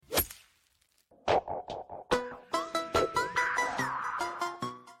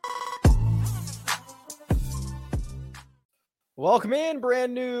Welcome in,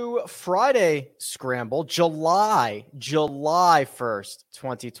 brand new Friday Scramble, July 1st,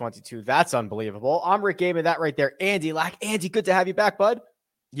 2022. That's unbelievable. I'm Rick Gaiman, that right there, Andy Lack. Andy, good to have you back, bud.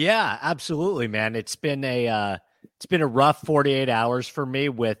 Yeah, absolutely, man. It's been a rough 48 hours for me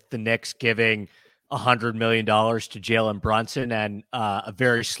with the Knicks giving $100 million to Jalen Brunson and a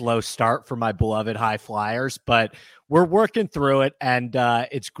very slow start for my beloved High Flyers. But we're working through it, and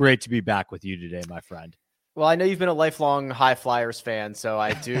it's great to be back with you today, my friend. Well, I know you've been a lifelong High Flyers fan, so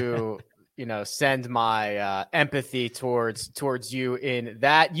I do, send my empathy towards you in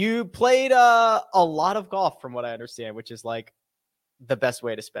that. You played a lot of golf, from what I understand, which is like the best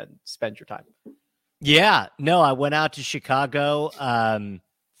way to spend your time. Yeah, no, I went out to Chicago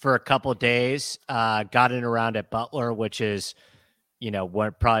for a couple of days, got in around at Butler, which is,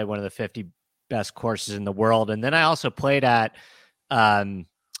 probably one of the 50 best courses in the world. And then I also played at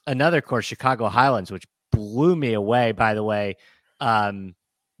another course, Chicago Highlands, which blew me away, by the way,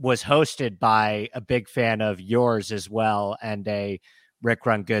 was hosted by a big fan of yours as well, and a Rick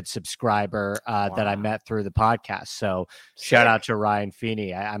Run Good subscriber that I met through the podcast. So shout out to Ryan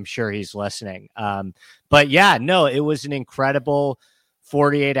Feeney. I'm sure he's listening. But yeah, no, it was an incredible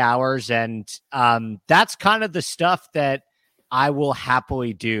 48 hours. And that's kind of the stuff that I will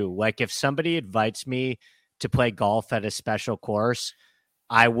happily do. Like if somebody invites me to play golf at a special course,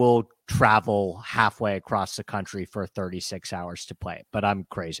 I will travel halfway across the country for 36 hours to play it, but I'm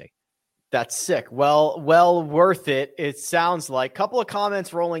crazy. That's sick. Well worth it. It sounds like. Couple of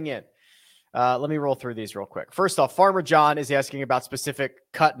comments rolling in. Let me roll through these real quick. First off, Farmer John is asking about specific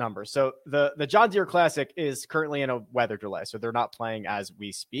cut numbers. So the John Deere Classic is currently in a weather delay, so they're not playing as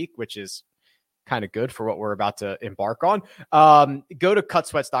we speak, which is kind of good for what we're about to embark on. Go to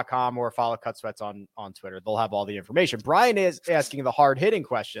cutsweats.com or follow Cutsweats on Twitter. They'll have all the information. Brian is asking the hard hitting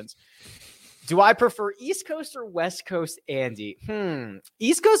questions. Do I prefer East Coast or West Coast Andy?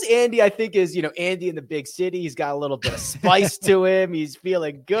 East Coast Andy, I think, is, Andy in the big city. He's got a little bit of spice to him. He's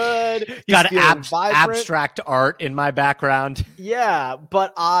feeling good. He's got abstract art in my background. Yeah,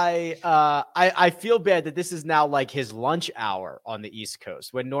 but I feel bad that this is now like his lunch hour on the East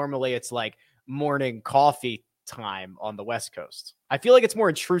Coast, when normally it's like morning coffee time on the West Coast. I feel like it's more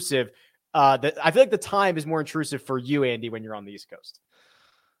intrusive. I feel like the time is more intrusive for you, Andy, when you're on the East Coast.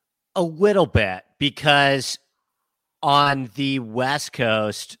 A little bit, because on the West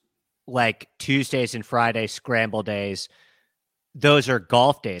Coast, like Tuesdays and Fridays, scramble days, those are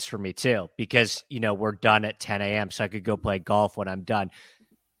golf days for me too, because, we're done at 10 a.m. So I could go play golf when I'm done.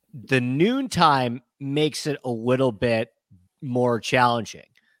 The noon time makes it a little bit more challenging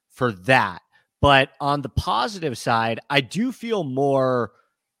for that. But on the positive side, I do feel more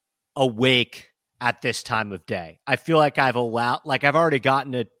awake at this time of day. I feel like I've already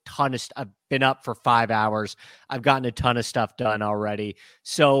gotten a ton of I've been up for 5 hours. I've gotten a ton of stuff done already.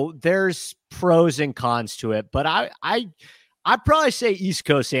 So there's pros and cons to it, but I'd probably say East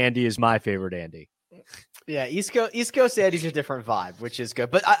Coast Andy is my favorite Andy. Yeah, East Coast Andy's a different vibe, which is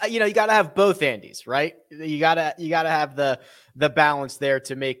good. But you got to have both Andys, right? You got to have the balance there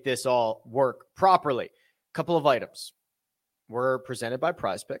to make this all work properly. Couple of items. We're presented by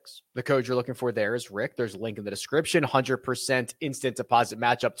Prize Picks. The code you're looking for there is Rick. There's a link in the description. 100% instant deposit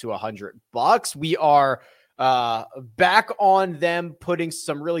match up to $100. We are back on them putting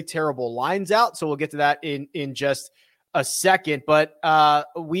some really terrible lines out. So we'll get to that in just a second. But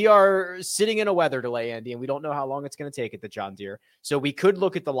we are sitting in a weather delay, Andy, and we don't know how long it's going to take at the John Deere. So we could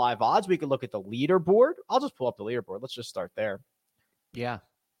look at the live odds. We could look at the leaderboard. I'll just pull up the leaderboard. Let's just start there. Yeah.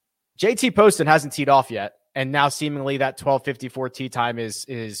 JT Poston hasn't teed off yet. And now seemingly that 12:54 tee time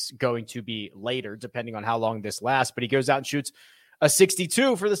is going to be later, depending on how long this lasts. But he goes out and shoots a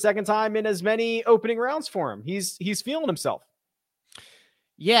 62 for the second time in as many opening rounds for him. He's feeling himself.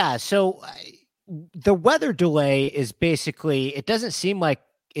 Yeah. So the weather delay is basically, it doesn't seem like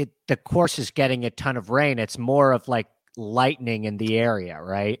the course is getting a ton of rain. It's more of like lightning in the area,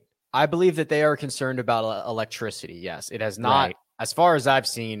 right? I believe that they are concerned about electricity. Yes, it has not, right, as far as I've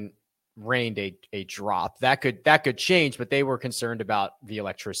seen, rained a drop. That could change, but they were concerned about the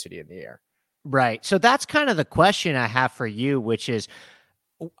electricity in the air. Right. So that's kind of the question I have for you, which is,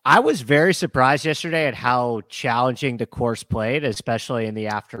 I was very surprised yesterday at how challenging the course played, especially in the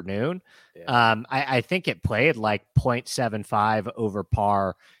afternoon. Yeah. I think it played like 0.75 over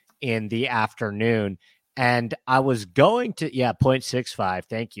par in the afternoon. And I was going to, 0.65.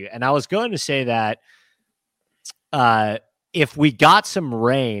 Thank you. And I was going to say that if we got some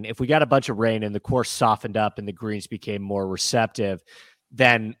rain, if we got a bunch of rain and the course softened up and the greens became more receptive,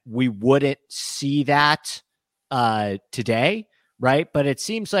 then we wouldn't see that today. right? But it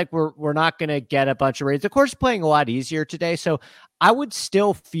seems like we're not going to get a bunch of raids. The course is playing a lot easier today, so I would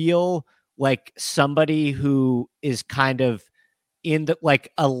still feel like somebody who is kind of in the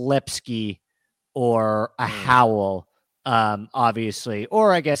like a Lipsky or a Howell, obviously,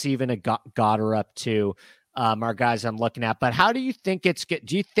 or I guess even a Goddard too. Are guys I'm looking at. But how do you think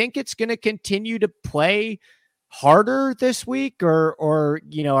do you think it's going to continue to play harder this week, or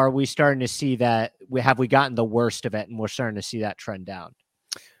are we starting to see that we gotten the worst of it and we're starting to see that trend down?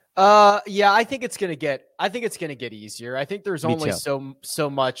 Yeah, I think it's gonna get easier. I think there's only so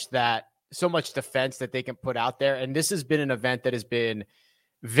much defense that they can put out there, and this has been an event that has been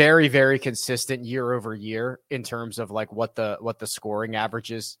very, very consistent year over year in terms of like what the scoring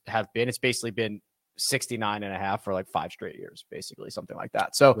averages have been. It's basically been 69.5 for like 5 straight years, basically, something like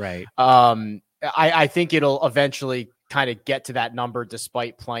that. So, right. I think it'll eventually kind of get to that number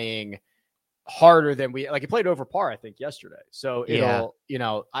despite playing harder than it played over par, I think, yesterday. So it'll,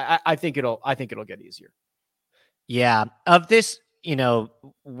 I think it'll get easier. Yeah. Of this,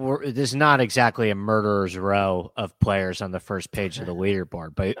 this is not exactly a murderer's row of players on the first page of the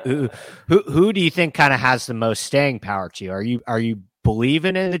leaderboard, but who do you think kind of has the most staying power to you? Are you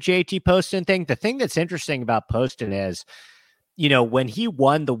believing in the JT Poston thing? The thing that's interesting about Poston is, when he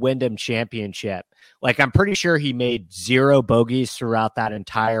won the Wyndham Championship, like I'm pretty sure he made 0 bogeys throughout that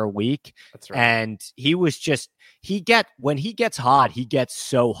entire week. That's right. And he was just, when he gets hot, he gets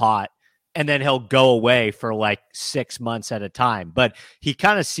so hot. And then he'll go away for like 6 months at a time. But he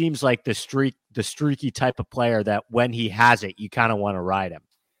kind of seems like the streaky type of player that when he has it, you kind of want to ride him.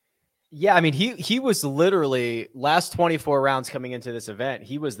 Yeah, I mean, he was literally last 24 rounds coming into this event,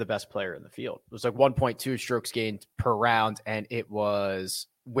 he was the best player in the field. It was like 1.2 strokes gained per round, and it was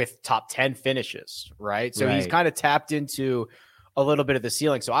with top 10 finishes, right? So he's kind of tapped into a little bit of the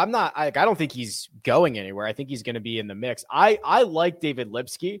ceiling. So I don't think he's going anywhere. I think he's going to be in the mix. I like David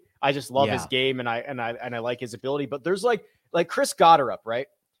Lipsky. I just love his game and I like his ability, but there's like Chris Goddard, right?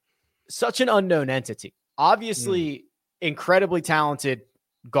 Such an unknown entity, obviously incredibly talented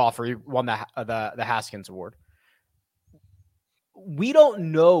golfer. He won the Haskins Award. We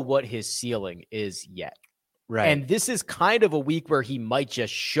don't know what his ceiling is yet. Right. And this is kind of a week where he might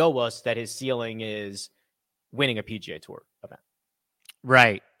just show us that his ceiling is winning a PGA Tour event.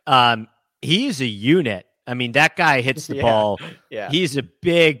 Right. He's a unit. I mean, that guy hits the ball. Yeah. He's a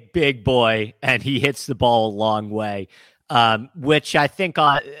big, big boy, and he hits the ball a long way, which I think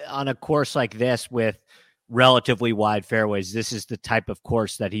on a course like this with relatively wide fairways, this is the type of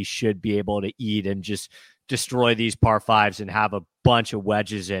course that he should be able to eat and just destroy these par fives and have a bunch of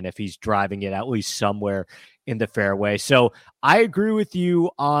wedges in if he's driving it at least somewhere in the fairway. So I agree with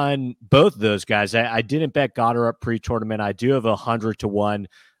you on both of those guys. I didn't bet Goddard pre-tournament. I do have 100-1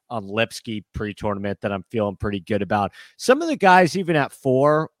 on Lipsky pre-tournament that I'm feeling pretty good about. Some of the guys, even at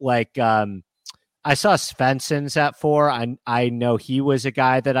 4, like I saw Svensson's at 4. I know he was a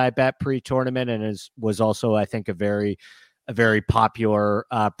guy that I bet pre-tournament and was also, I think, a very popular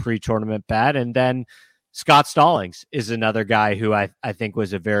pre-tournament bet. And then Scott Stallings is another guy who I think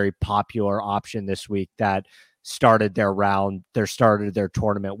was a very popular option this week that started their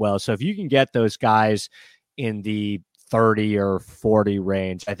tournament well. So if you can get those guys in the 30 or 40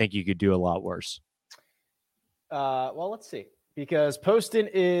 range, I think you could do a lot worse. Well, let's see. Because Poston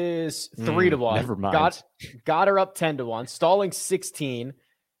is 3-1. Never mind. Goddard up 10-1. Stallings 16.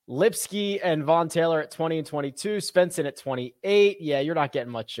 Lipsky and Von Taylor at 20 and 22. Svensson at 28. Yeah, you're not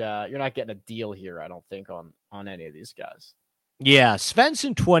getting much. You're not getting a deal here, I don't think, on any of these guys. Yeah,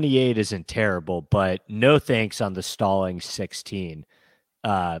 Svensson 28 isn't terrible, but no thanks on the Stallings 16.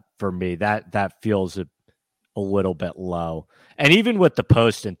 For me, that feels a little bit low. And even with the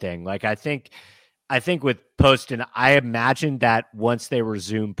Poston thing, like I think with Poston, I imagine that once they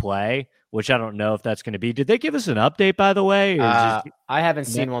resume play, which I don't know if that's going to be. Did they give us an update, by the way? I haven't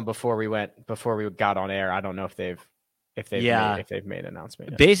seen one before we got on air. I don't know if they've made an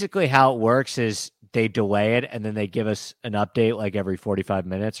announcement yet. Basically, how it works is they delay it and then they give us an update like every 45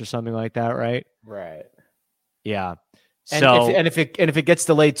 minutes or something like that, right? Right. Yeah. And if it gets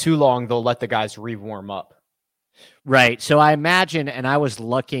delayed too long, they'll let the guys re-warm up. Right. So I imagine, and I was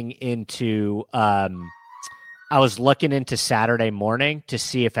looking into Saturday morning to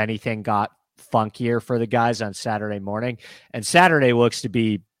see if anything got funkier for the guys on Saturday morning. And Saturday looks to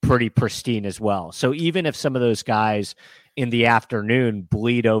be pretty pristine as well. So even if some of those guys in the afternoon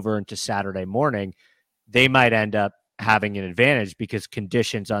bleed over into Saturday morning, they might end up having an advantage because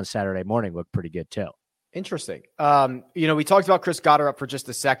conditions on Saturday morning look pretty good too. Interesting. We talked about Chris Goddard up for just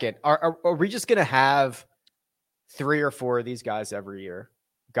a second. Are we just going to have 3 or 4 of these guys every year?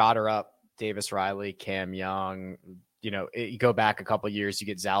 Goddard up, Davis Riley, Cam Young, you go back a couple of years, you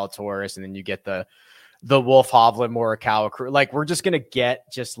get Zalatoris, and then you get the Wolf, Hovland, Morikawa crew. Like, we're just going to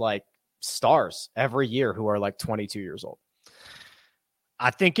get just like stars every year who are like 22 years old.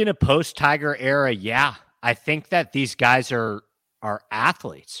 I think in a post-Tiger era, yeah. I think that these guys are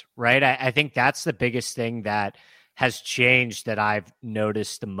athletes, right? I think that's the biggest thing that has changed that I've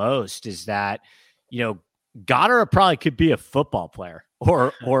noticed the most is that, Goddard probably could be a football player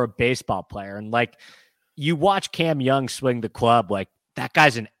or a baseball player. And like, you watch Cam Young swing the club, like that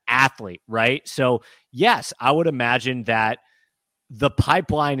guy's an athlete, right? So yes, I would imagine that the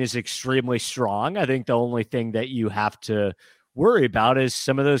pipeline is extremely strong. I think the only thing that you have to worry about is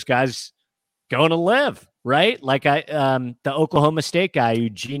some of those guys going to live, right? Like the Oklahoma State guy,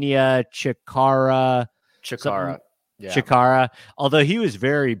 Eugenia Chikara. Yeah. Chikara, although he was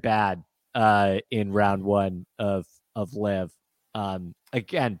very bad in round one of live.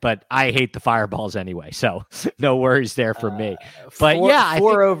 Again, but I hate the fireballs anyway, so no worries there for me. But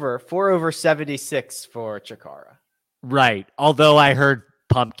four over 76 for Chikara. Right. Although I heard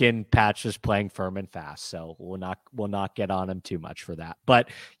Pumpkin Patch was playing firm and fast, so we'll not get on him too much for that. But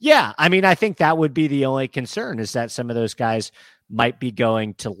yeah, I mean, I think that would be the only concern is that some of those guys might be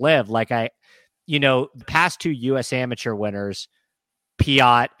going to live. Like the past two U.S. amateur winners,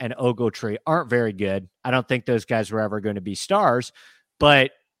 Piot and Ogletree, aren't very good. I don't think those guys were ever going to be stars,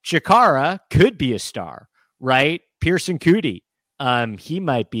 but Chikara could be a star, right? Pearson Coody, he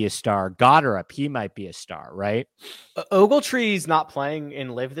might be a star. Goddard, he might be a star, right? Ogletree's not playing in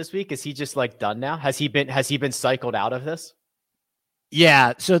live this week. Is he just like done now? Has he been cycled out of this?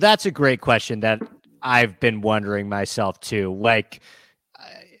 Yeah, so that's a great question that I've been wondering myself too. Like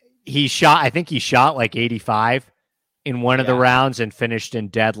I think he shot like 85 in one of the rounds and finished in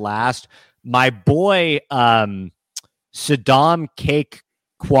dead last. My boy, Saddam Cake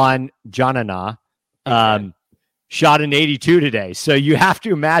Kwan Janana, shot an 82 today. So you have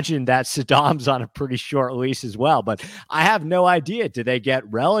to imagine that Saddam's on a pretty short leash as well. But I have no idea. Do they get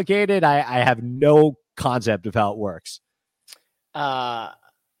relegated? I have no concept of how it works. We'll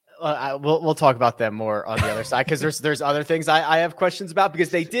talk about them more on the other side because there's other things I have questions about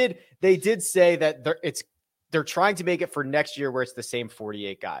because they did say that they're trying to make it for next year where it's the same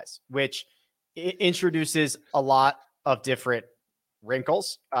 48 guys, which introduces a lot of different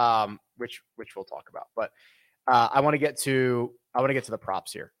wrinkles, which we'll talk about. But I want to get to the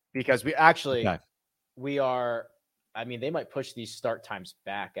props here because they might push these start times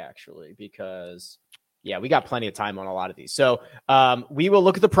back actually because we got plenty of time on a lot of these. So we will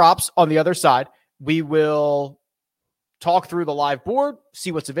look at the props on the other side. We will talk through the live board,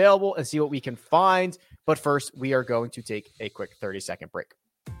 see what's available, and see what we can find. But first, we are going to take a quick 30-second break.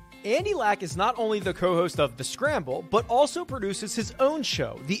 Andy Lack is not only the co-host of The Scramble, but also produces his own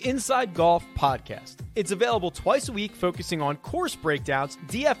show, the Inside Golf Podcast. It's available twice a week, focusing on course breakdowns,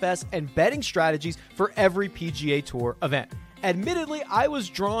 DFS, and betting strategies for every PGA Tour event. Admittedly, I was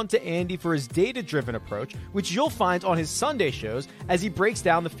drawn to Andy for his data-driven approach, which you'll find on his Sunday shows as he breaks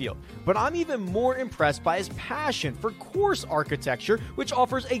down the field. But I'm even more impressed by his passion for course architecture, which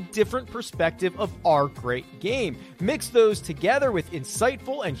offers a different perspective of our great game. Mix those together with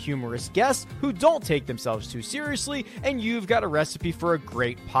insightful and humorous guests who don't take themselves too seriously, and you've got a recipe for a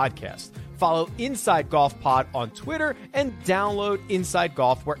great podcast. Follow Inside Golf Pod on Twitter and download Inside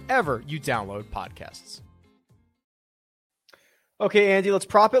Golf wherever you download podcasts. Okay, Andy, let's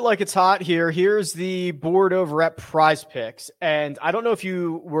prop it like it's hot here. Here's the board over at Prize Picks. And I don't know if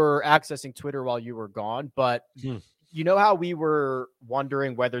you were accessing Twitter while you were gone, but you know how we were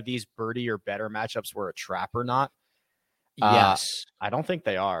wondering whether these birdie or better matchups were a trap or not? Yes. I don't think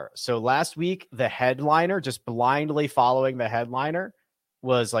they are. So last week, the headliner, just blindly following the headliner,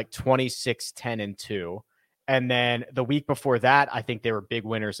 was like 26-10-2. And then the week before that, I think they were big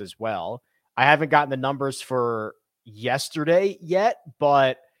winners as well. I haven't gotten the numbers for yesterday yet,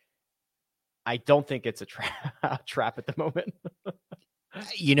 but I don't think it's a trap at the moment.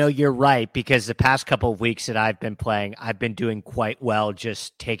 You're right, because the past couple of weeks that I've been playing, I've been doing quite well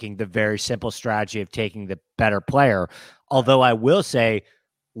just taking the very simple strategy of taking the better player. Although I will say,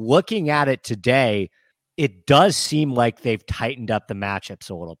 looking at it today, it does seem like they've tightened up the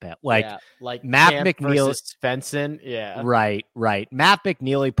matchups a little bit. Like Matt McNeely versus Svensson. Yeah. Right. Matt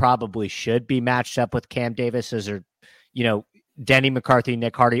McNeely probably should be matched up with Cam Davis. Those are, Denny McCarthy,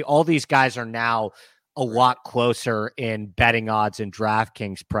 Nick Hardy. All these guys are now a lot closer in betting odds and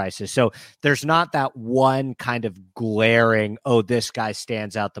DraftKings prices. So there's not that one kind of glaring, this guy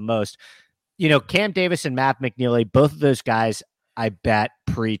stands out the most. Cam Davis and Matt McNeely, both of those guys, I bet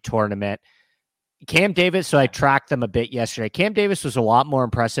pre-tournament. Cam Davis, so I tracked them a bit yesterday. Cam Davis was a lot more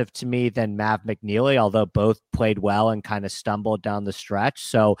impressive to me than Mav McNeely, although both played well and kind of stumbled down the stretch.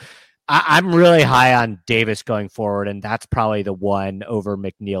 So I'm really high on Davis going forward, and that's probably the one over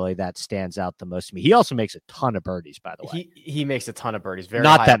McNeely that stands out the most to me. He also makes a ton of birdies, by the way. He makes a ton of birdies. Very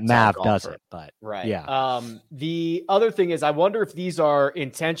not high that upside Mav golfer. doesn't, but right. Yeah. The other thing is, I wonder if these are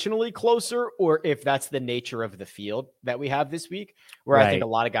intentionally closer or if that's the nature of the field that we have this week, where I think a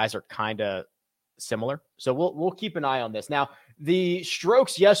lot of guys are kind of similar. So we'll keep an eye on this. Now, the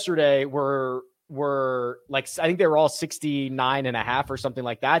strokes yesterday were like, I think they were all 69.5 or something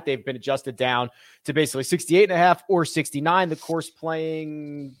like that. They've been adjusted down to basically 68.5 or 69. The course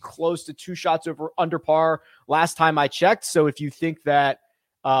playing close to 2 shots under par last time I checked. So if you think that,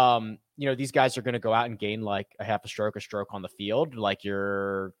 these guys are going to go out and gain like a half a stroke on the field, like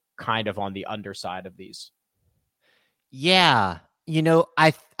you're kind of on the underside of these. Yeah.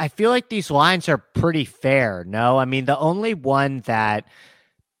 I feel like these lines are pretty fair. No, I mean, the only one that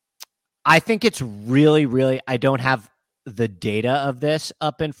I think it's really, really, I don't have the data of this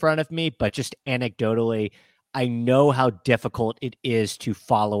up in front of me, but just anecdotally, I know how difficult it is to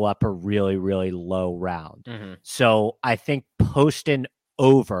follow up a really, really low round. Mm-hmm. So I think Poston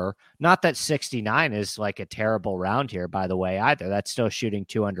over, not that 69 is like a terrible round here, by the way, either. That's still shooting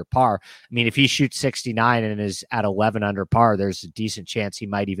 2 under par. I mean, if he shoots 69 and is at 11 under par, there's a decent chance he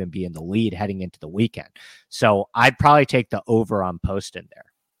might even be in the lead heading into the weekend. So I'd probably take the over on Poston there.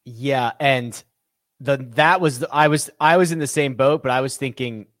 Yeah, and I was in the same boat, but I was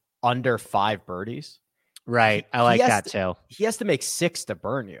thinking under 5 birdies. Right, I like that too. He has to make 6 to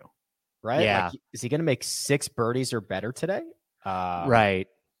burn you, right? Yeah. Like, is he going to make 6 birdies or better today? Right.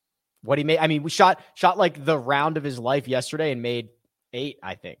 What he made, I mean, we shot like the round of his life yesterday and made 8,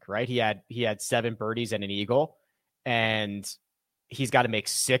 I think, right? He had 7 birdies and an eagle, and he's got to make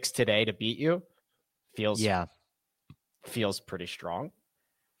 6 today to beat you. Feels pretty strong.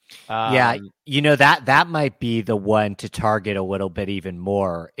 That might be the one to target a little bit even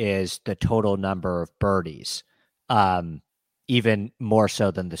more, is the total number of birdies, even more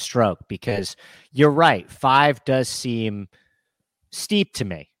so than the stroke, because you're right. 5 does seem steep to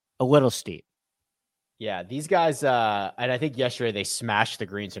me, a little steep. Yeah, these guys, and I think yesterday they smashed the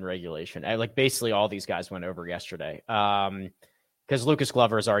greens in regulation. Like basically all these guys went over yesterday. Because Lucas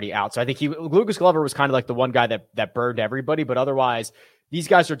Glover is already out. So I think Lucas Glover was kind of like the one guy that burned everybody, but otherwise these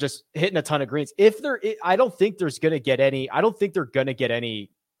guys are just hitting a ton of greens. I don't think they're going to get any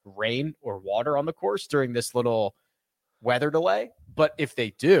rain or water on the course during this little weather delay. But if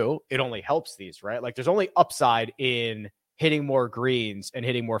they do, it only helps these, right? Like there's only upside in hitting more greens and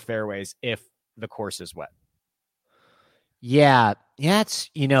hitting more fairways if the course is wet. Yeah. It's,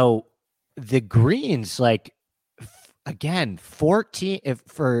 the greens, like, again, 14, if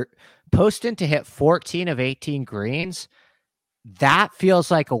for Poston to hit 14 of 18 greens, that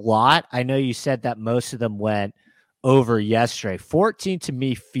feels like a lot. I know you said that most of them went over yesterday. 14 to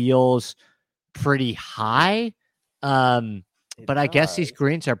me feels pretty high. But I guess these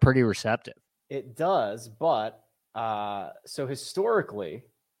greens are pretty receptive. It does, but so historically,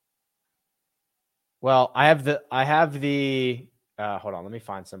 well, I have the hold on, let me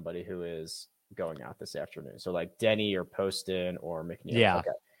find somebody who is going out this afternoon. So like Denny or Poston or McNeely. Yeah.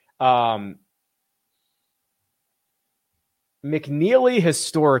 Okay. McNeely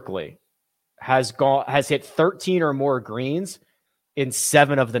historically has hit 13 or more greens in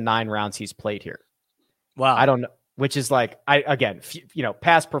 7 of the 9 rounds he's played here. Wow. I don't know, which is like,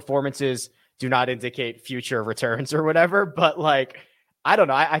 past performances do not indicate future returns or whatever, but like, I don't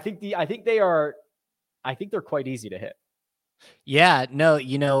know. I think they're quite easy to hit. Yeah, no,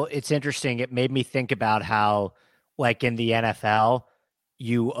 it's interesting. It made me think about how, like in the NFL,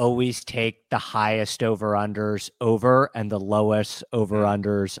 you always take the highest over-unders over and the lowest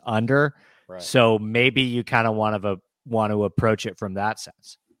over-unders under. Right. So maybe you kind of want to approach it from that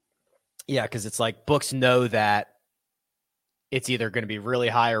sense. Yeah, because it's like books know that it's either going to be really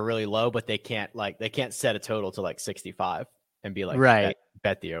high or really low, but they can't set a total to like 65 and be like, right,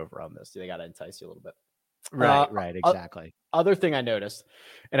 bet the over on this. They got to entice you a little bit. Right, exactly. Other thing I noticed,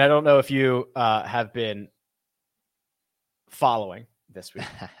 and I don't know if you have been following this week,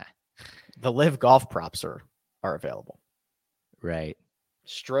 the live golf props are available. Right.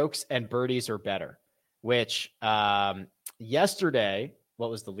 Strokes and birdies are better, which yesterday, what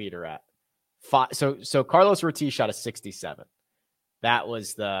was the leader at? So Carlos Ortiz shot a 67. That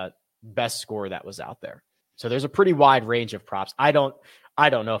was the best score that was out there. So there's a pretty wide range of props. I don't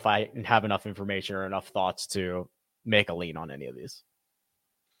know if I have enough information or enough thoughts to make a lean on any of these.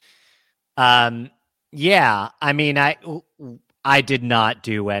 Yeah. I mean, I did not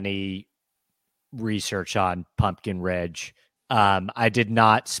do any research on Pumpkin Ridge. I did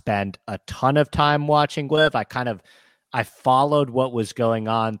not spend a ton of time watching LIV. I followed what was going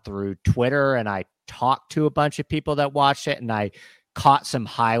on through Twitter, and I talked to a bunch of people that watched it, and I caught some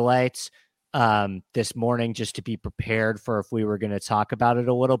highlights this morning just to be prepared for if we were going to talk about it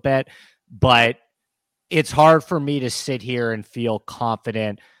a little bit. But it's hard for me to sit here and feel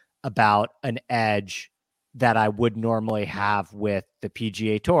confident about an edge that I would normally have with the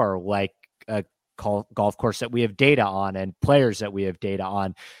PGA Tour, like a golf course that we have data on and players that we have data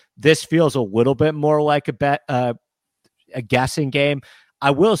on. This feels a little bit more like a guessing game.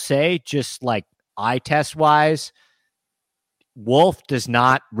 I will say, just like eye test wise, Wolf does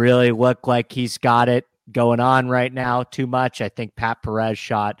not really look like he's got it going on right now too much. I think Pat Perez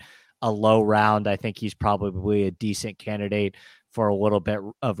shot a low round. I think he's probably a decent candidate for a little bit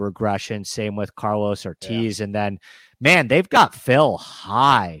of regression. Same with Carlos Ortiz. Yeah. And then, man, they've got Phil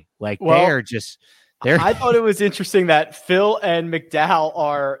high. Like, I thought it was interesting that Phil and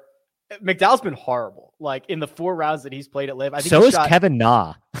McDowell's been horrible. Like in the 4 rounds that he's played at LIV. I think so is Kevin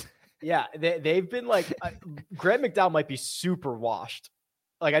Na. Yeah, they've been like Grant McDowell might be super washed.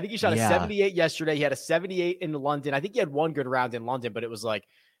 Like I think he shot a 78 yesterday. He had a 78 in London. I think he had one good round in London, but it was like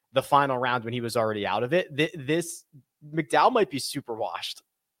the final round when he was already out of it. This McDowell might be super washed.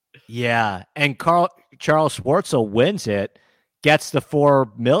 Yeah, and Charles Schwartzel wins it, gets the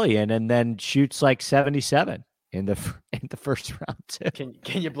 $4 million, and then shoots like 77 in the first round too.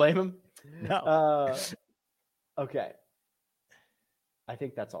 Can you blame him? No. Okay. I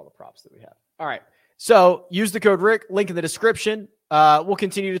think that's all the props that we have. All right. So use the code Rick, link in the description. We'll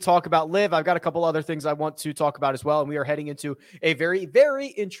continue to talk about LIV. I've got a couple other things I want to talk about as well. And we are heading into a very, very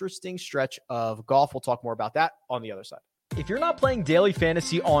interesting stretch of golf. We'll talk more about that on the other side. If you're not playing daily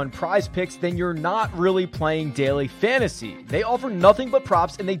fantasy on Prize Picks, then you're not really playing daily fantasy. They offer nothing but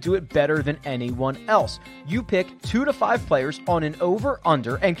props, and they do it better than anyone else. You pick 2 to 5 players on an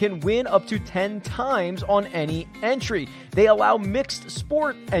over-under and can win up to 10 times on any entry. They allow mixed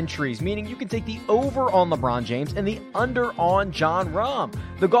sport entries, meaning you can take the over on LeBron James and the under on Jon Rahm.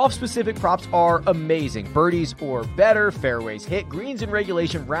 The golf-specific props are amazing. Birdies or better, fairways hit, greens in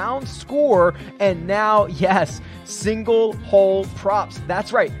regulation, round score, and now, yes, single hole props.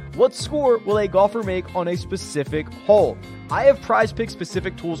 That's right. What score will a golfer make on a specific hole? I have Prize Picks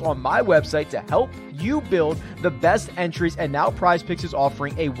specific tools on my website to help you build the best entries, and now Prize Picks is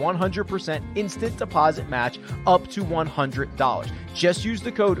offering a 100% instant deposit match up to $100. Just use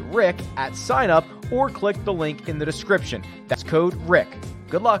the code RICK at sign up or click the link in the description. That's code RICK.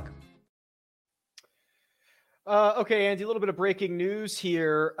 Good luck. Okay, Andy, a little bit of breaking news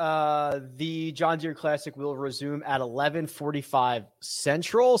here. The John Deere Classic will resume at 11:45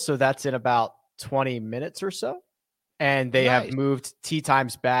 Central, so that's in about 20 minutes or so. And they have moved tee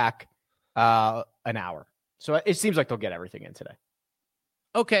times back an hour. So it seems like they'll get everything in today.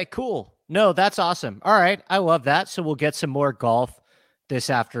 Okay, cool. No, that's awesome. All right, I love that. So we'll get some more golf this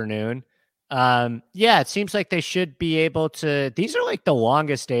afternoon. It seems like they should be able to. These are like the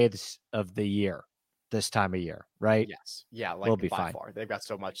longest days of the year. This time of year, right? Yes. Yeah, like we'll be by fine. far. They've got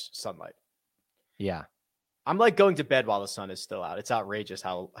so much sunlight. Yeah. I'm like going to bed while the sun is still out. It's outrageous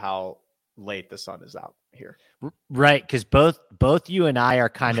how late the sun is out here. Right, because both you and I are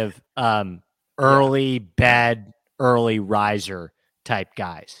kind of early bed, early riser type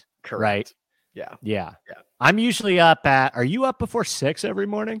guys. Correct. Right? Yeah. I'm usually up are you up before 6 every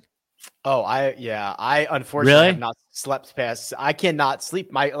morning? Oh, I unfortunately have not slept past. I cannot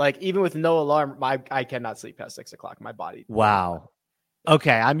sleep. Even with no alarm, I cannot sleep past 6 o'clock. My body. Wow.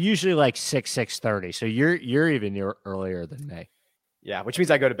 Okay, I'm usually like 6:30. So you're even earlier than me. Yeah, which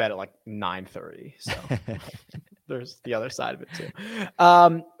means I go to bed at like 9:30. So there's the other side of it too.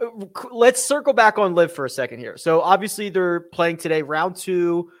 Let's circle back on LIV for a second here. So obviously they're playing today, round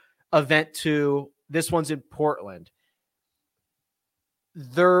 2, event 2. This one's in Portland.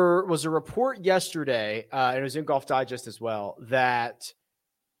 There was a report yesterday, and it was in Golf Digest as well, that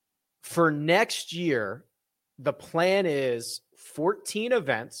for next year, the plan is 14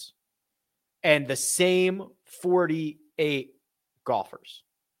 events and the same 48 golfers,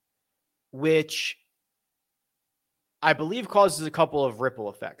 which I believe causes a couple of ripple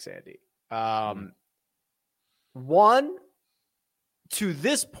effects, Andy. One, to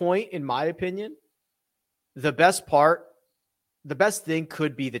this point, in my opinion, the best thing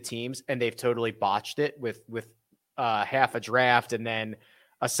could be the teams, and they've totally botched it with half a draft and then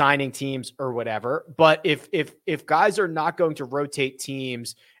assigning teams or whatever. But if guys are not going to rotate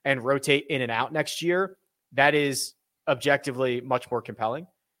teams and rotate in and out next year, that is objectively much more compelling.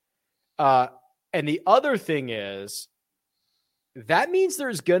 And the other thing is, that means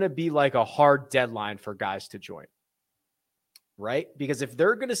there's going to be like a hard deadline for guys to join, right? Because if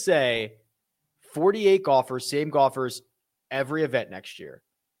they're going to say 48 golfers, same golfers, every event next year,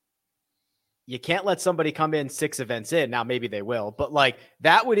 you can't let somebody come in 6 events in. Now, maybe they will, but like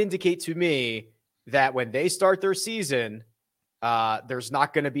that would indicate to me that when they start their season, there's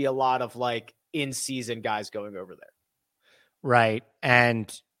not going to be a lot of like in-season guys going over there. Right.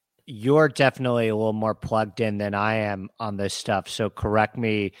 And you're definitely a little more plugged in than I am on this stuff. So correct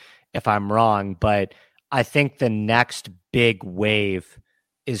me if I'm wrong, but I think the next big wave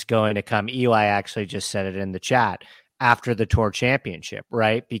is going to come. Eli actually just said it in the chat after the Tour Championship,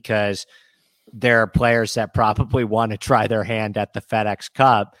 right? Because there are players that probably want to try their hand at the FedEx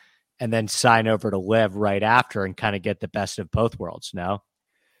Cup and then sign over to LIV right after and kind of get the best of both worlds. No?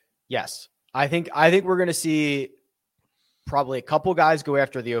 Yes. I think we're going to see probably a couple guys go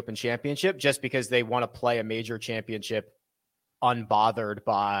after the Open Championship just because they want to play a major championship unbothered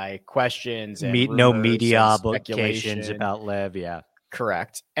by questions and no media obligations about LIV. Yeah,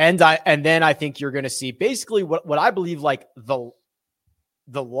 correct. And then I think you're going to see basically what I believe like the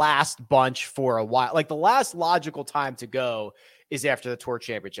last bunch for a while, like the last logical time to go is after the Tour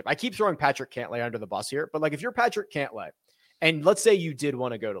Championship. I keep throwing Patrick Cantlay under the bus here, but like if you're Patrick Cantlay and let's say you did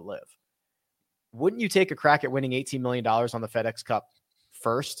want to go to LIV, wouldn't you take a crack at winning $18 million on the FedEx Cup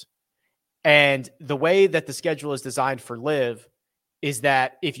first? And the way that the schedule is designed for LIV is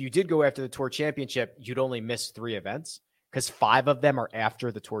that if you did go after the Tour Championship, you'd only miss 3 events because 5 of them are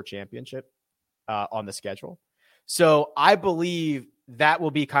after the Tour Championship on the schedule. So I believe that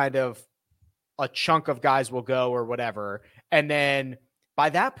will be kind of a chunk of guys will go or whatever. And then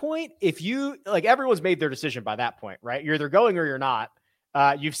by that point, if you like everyone's made their decision by that point, right? You're either going or you're not.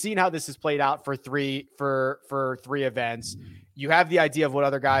 You've seen how this has played out for 3 events. You have the idea of what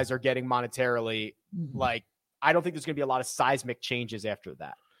other guys are getting monetarily. Like, I don't think there's going to be a lot of seismic changes after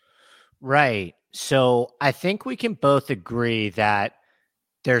that. Right. So I think we can both agree that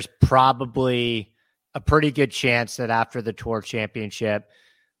there's probably a pretty good chance that after the Tour Championship,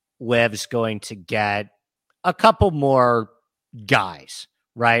 LIV's going to get a couple more guys,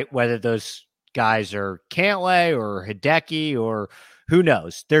 right? Whether those guys are Cantlay or Hideki or who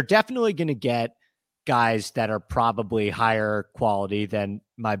knows? They're definitely going to get guys that are probably higher quality than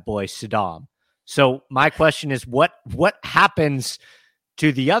my boy Saddam. So my question is, what happens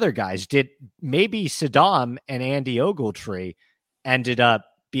to the other guys? Did maybe Saddam and Andy Ogletree ended up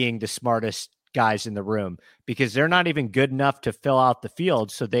being the smartest guys in the room because they're not even good enough to fill out the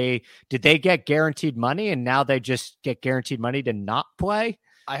field? So did they get guaranteed money and now they just get guaranteed money to not play?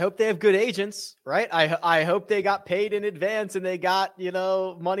 I hope they have good agents, right? I hope they got paid in advance and they got,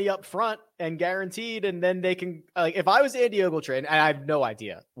 money up front and guaranteed. And then they can, like, if I was Andy Ogletree, and I have no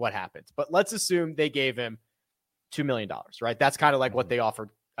idea what happened, but let's assume they gave him $2 million, right? That's kind of like what they offered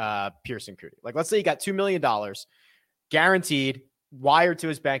Pearson Coody. Like, let's say he got $2 million guaranteed, wired to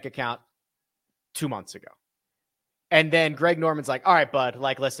his bank account 2 months ago. And then Greg Norman's like, all right, bud,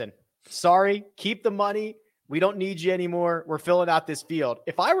 like, listen, sorry, keep the money. We don't need you anymore. We're filling out this field.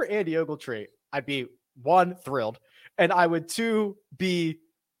 If I were Andy Ogletree, I'd be 1, thrilled. And I would 2, be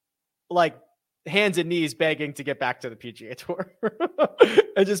like hands and knees begging to get back to the PGA Tour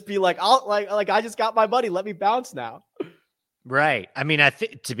and just be like, I just got my money. Let me bounce now. Right. I mean,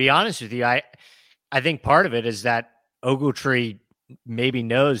 to be honest with you, I think part of it is that Ogletree maybe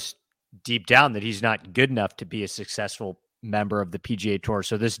knows deep down that he's not good enough to be a successful member of the PGA Tour.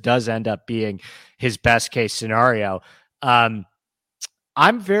 So this does end up being his best case scenario. I'm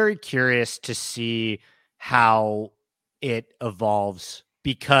very curious to see how it evolves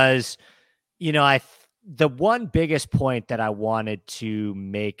because, the one biggest point that I wanted to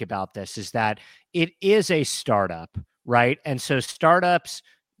make about this is that it is a startup, right? And so startups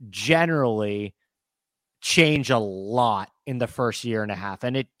generally change a lot in the first year and a half.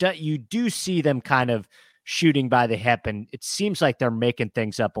 And you do see them kind of shooting by the hip, and it seems like they're making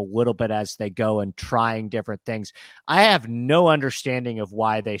things up a little bit as they go and trying different things. I have no understanding of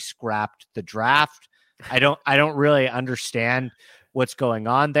why they scrapped the draft. I don't really understand what's going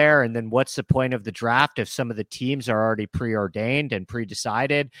on there. And then what's the point of the draft if some of the teams are already preordained and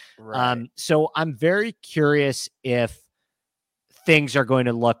pre-decided? Right. So I'm very curious if things are going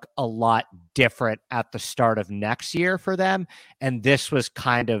to look a lot different at the start of next year for them. And this was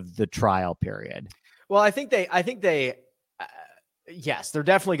kind of the trial period. Well, I think they, yes, they're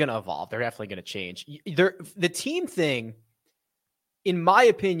definitely going to evolve. They're definitely going to change. The team thing, in my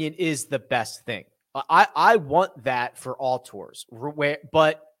opinion, is the best thing. I want that for all tours,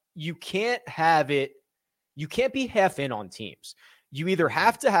 but you can't have it. You can't be half in on teams. you either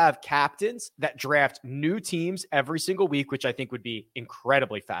have to have captains that draft new teams every single week, which I think would be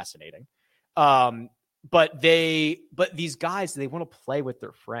incredibly fascinating. But these guys, they want to play with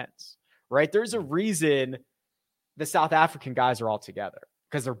their friends, right? There's a reason the South African guys are all together,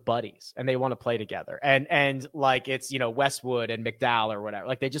 because they're buddies and they want to play together. And like, it's, Westwood and McDowell or whatever,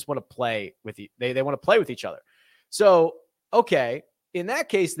 like they just want to play with you. They want to play with each other. So, okay. In that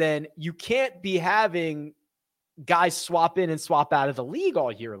case, then you can't be having guys swap in and swap out of the league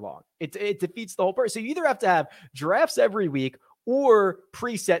all year long. It defeats the whole purpose. So you either have to have drafts every week or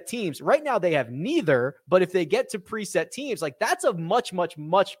preset teams. Right now they have neither, but if they get to preset teams, like that's a much, much,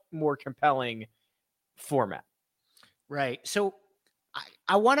 much more compelling format. Right. So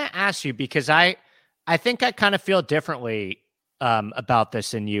I want to ask you, because I think I kind of feel differently about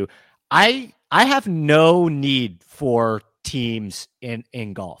this than you. I have no need for teams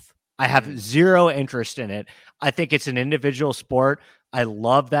in golf. I have zero interest in it. I think it's an individual sport. I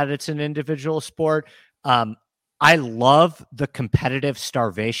love that it's an individual sport. I love the competitive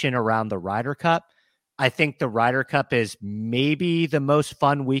starvation around the Ryder Cup. I think the Ryder Cup is maybe the most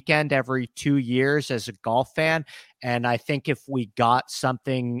fun weekend every 2 years as a golf fan. And I think if we got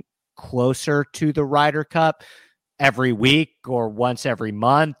something closer to the Ryder Cup every week or once every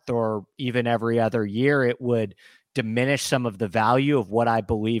month or even every other year, it would diminish some of the value of what I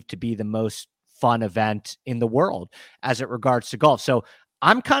believe to be the most fun event in the world as it regards to golf. So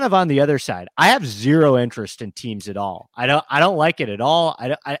I'm kind of on the other side. I have zero interest in teams at all. I don't like it at all.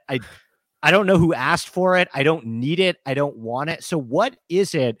 I don't know who asked for it. I don't need it. I don't want it. So what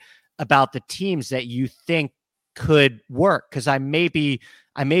is it about the teams that you think could work? Because I may be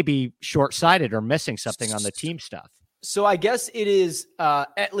short-sighted or missing something on the team stuff. So I guess it is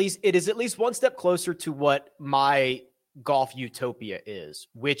at least one step closer to what my golf utopia is,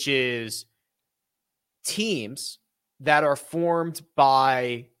 which is teams that are formed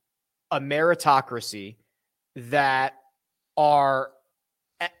by a meritocracy that are,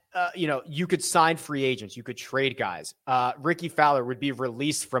 you could sign free agents, you could trade guys. Ricky Fowler would be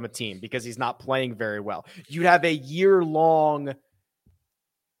released from a team because he's not playing very well. You'd have a year-long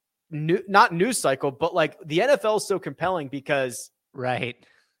not news cycle, but like the NFL is so compelling because right,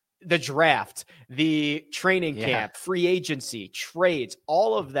 the draft, the training camp, free agency, trades,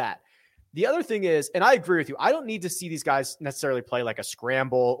 all of that. The other thing is, and I agree with you, I don't need to see these guys necessarily play like a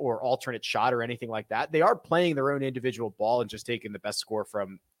scramble or alternate shot or anything like that. They are playing their own individual ball and just taking the best score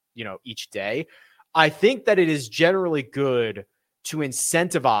from, each day. I think that it is generally good to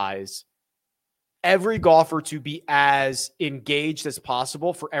incentivize every golfer to be as engaged as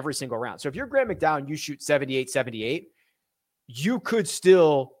possible for every single round. So if you're Graham McDowell and you shoot 78, you could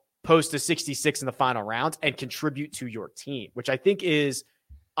still post a 66 in the final round and contribute to your team, which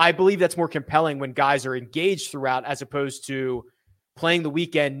I believe that's more compelling when guys are engaged throughout, as opposed to playing the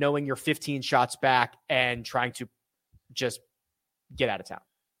weekend, knowing you're 15 shots back and trying to just get out of town.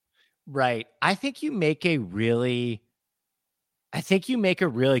 Right. I think you make a really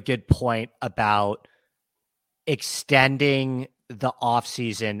good point about extending the off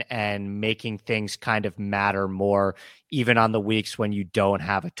season and making things kind of matter more, even on the weeks when you don't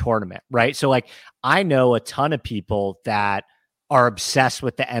have a tournament. Right. So like, I know a ton of people that are obsessed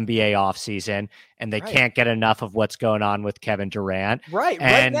with the NBA offseason and they can't get enough of what's going on with Kevin Durant. Right.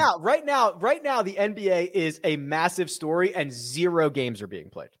 And right now, the NBA is a massive story and 0 games are being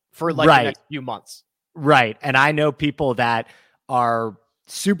played for the next few months. Right. And I know people that are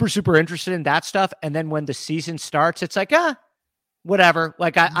super, super interested in that stuff. And then when the season starts, it's like, whatever.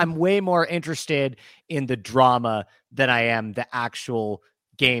 Like I'm way more interested in the drama than I am the actual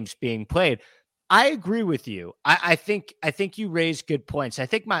games being played. I agree with you. I think you raise good points. I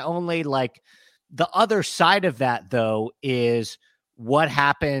think my only the other side of that though is what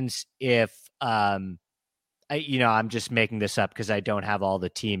happens if I'm just making this up because I don't have all the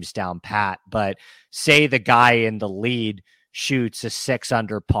teams down pat, but say the guy in the lead shoots a 6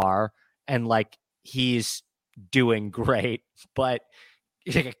 under par and he's doing great, but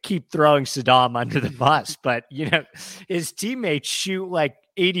keep throwing Saddam under the bus, but his teammates shoot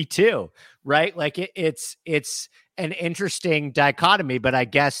 82, right? It's an interesting dichotomy, but I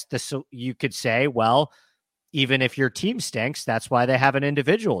guess you could say, well, even if your team stinks, that's why they have an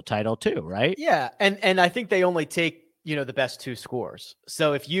individual title too, right? Yeah. And I think they only take, the best 2 scores.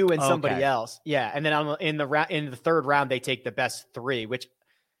 So if you and somebody else, and then in the third round, they take the best 3, which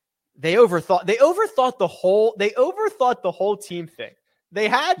they overthought the whole team thing. They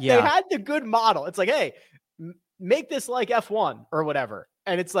had the good model. It's like, hey, make this like F1 or whatever.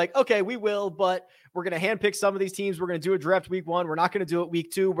 And it's like, okay, we will, but we're going to handpick some of these teams. We're going to do a draft week 1. We're not going to do it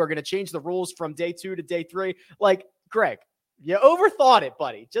week 2. We're going to change the rules from day 2 to day 3. Like, Greg, You overthought it,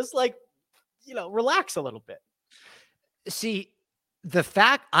 buddy. Just like, relax a little bit. See, the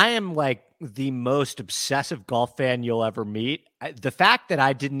fact I am like the most obsessive golf fan you'll ever meet. The fact that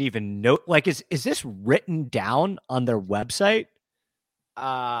I didn't even know, like, is this written down on their website?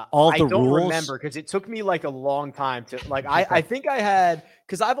 I don't remember because it took me like a long time to like. I think I had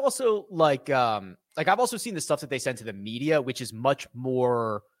because I've also I've also seen the stuff that they send to the media, which is much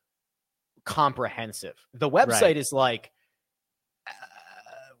more comprehensive. The website is like,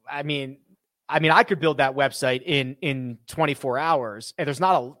 I mean, I could build that website in 24 hours, and there's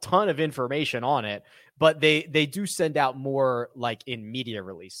not a ton of information on it, but they do send out more like in media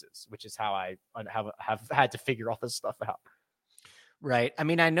releases, which is how I have had to figure all this stuff out. Right. I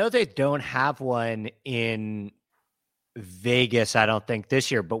mean, I know they don't have one in Vegas, I don't think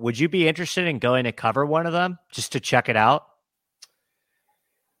this year, but would you be interested in going to cover one of them just to check it out?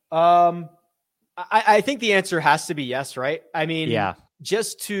 I think the answer has to be yes, right? I mean, yeah.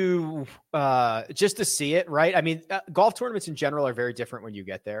 Just to see it, right? I mean, golf tournaments in general are very different when you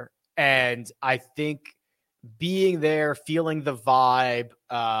get there. And I think being there, feeling the vibe,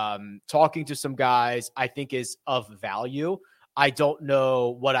 talking to some guys, I think is of value. I don't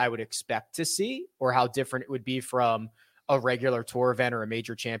know what I would expect to see or how different it would be from a regular tour event or a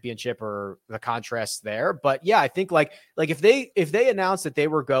major championship or the contrast there. But yeah, I think like if they announced that they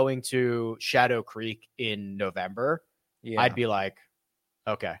were going to Shadow Creek in November, I'd be like,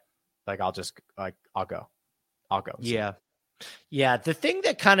 okay, like I'll go. Yeah. Yeah. The thing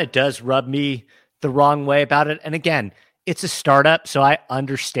that kind of does rub me the wrong way about it. And again, it's a startup, so I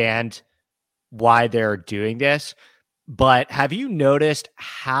understand why they're doing this. But have you noticed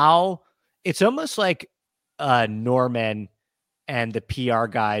how it's almost like Norman and the PR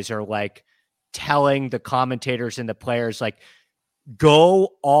guys are like telling the commentators and the players, like, go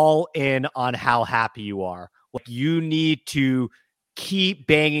all in on how happy you are. Like, you need to keep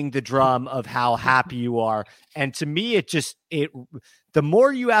banging the drum of how happy you are. And to me, the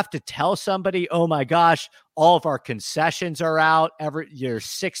more you have to tell somebody, oh my gosh, all of our concessions are out. There's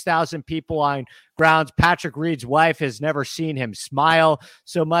 6,000 people on grounds. Patrick Reed's wife has never seen him smile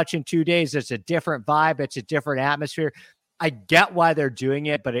so much in 2 days. It's a different vibe. It's a different atmosphere. I get why they're doing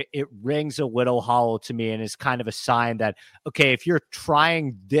it, but it rings a little hollow to me and is kind of a sign that, okay, if you're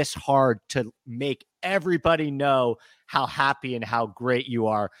trying this hard to make everybody know how happy and how great you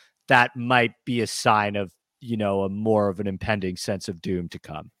are, that might be a sign of, a more of an impending sense of doom to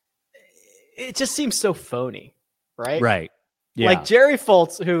come. It just seems so phony, right? Right. Yeah. Like Jerry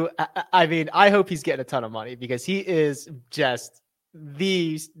Foltz, who, I mean, I hope he's getting a ton of money because he is just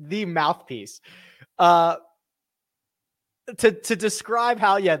the mouthpiece. To describe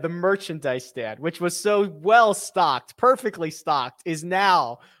how, the merchandise stand, which was so well stocked, perfectly stocked, is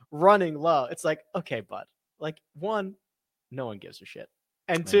now running low. It's like, okay, bud. Like, one, no one gives a shit,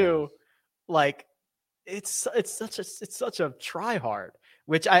 and two, like, it's such a try hard,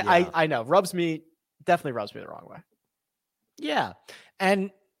 which I know definitely rubs me the wrong way. Yeah,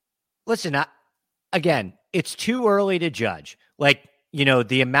 and listen, again, it's too early to judge. Like,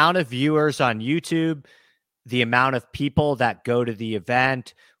 the amount of viewers on YouTube, the amount of people that go to the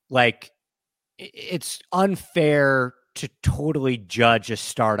event, like, it's unfair to totally judge a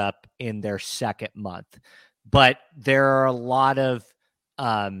startup in their second month. But there are a lot of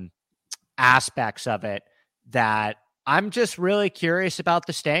aspects of it that I'm just really curious about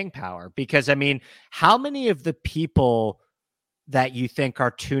the staying power, because, I mean, how many of the people that you think are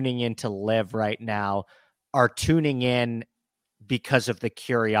tuning in to Live right now are tuning in because of the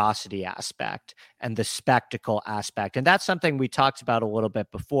curiosity aspect and the spectacle aspect? And that's something we talked about a little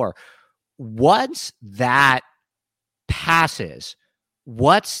bit before. Once that passes,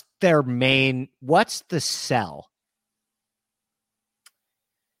 what's the sell?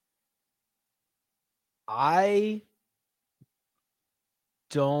 I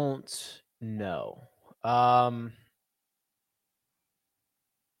don't know. I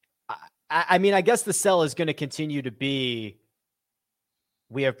mean, I guess the sell is going to continue to be,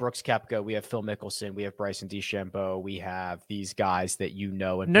 we have Brooks Koepka, we have Phil Mickelson, we have Bryson DeChambeau, we have these guys that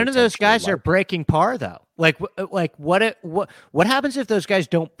and none of those guys are breaking par, though. Like what happens if those guys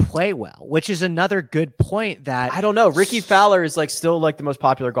don't play well? Which is another good point. That I don't know. Ricky Fowler is still the most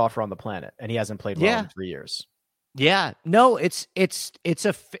popular golfer on the planet, and he hasn't played well in 3 years. Yeah, no, it's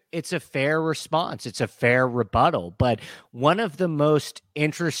a fair response. It's a fair rebuttal. But one of the most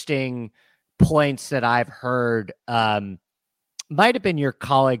interesting points that I've heard, might have been your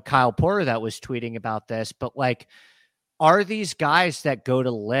colleague Kyle Porter that was tweeting about this, but are these guys that go to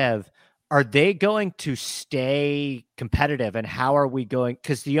Live, are they going to stay competitive? And how are we going?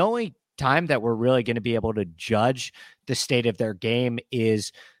 Because the only time that we're really going to be able to judge the state of their game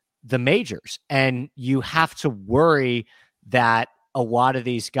is the majors. And you have to worry that a lot of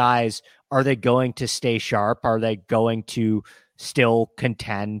these guys, are they going to stay sharp? Are they going to still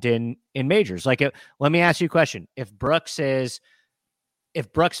contend in majors? Like, let me ask you a question. If Brooks finishes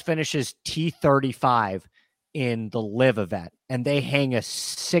T35 in the live event and they hang a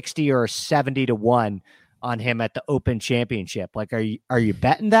 60 or a 70 to 1 on him at the Open Championship, like, are you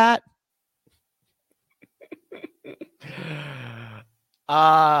betting that?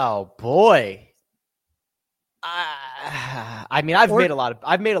 Oh boy. I mean, I've made a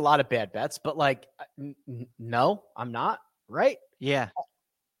lot of bad bets, but like, no, I'm not. Right? Yeah.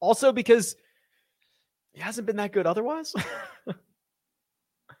 Also because he hasn't been that good otherwise.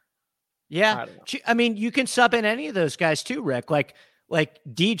 Yeah. I mean, you can sub in any of those guys too, Rick. Like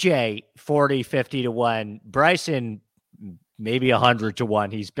DJ 40, 50 to 1, Bryson maybe 100 to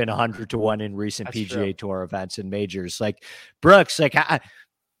 1. He's been 100 to 1 in recent PGA Tour events and majors. Like Brooks, like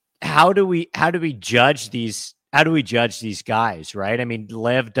how do we judge these? How do we judge these guys? Right? I mean,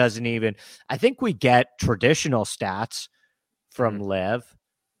 Liv doesn't even. I think we get traditional stats from Liv,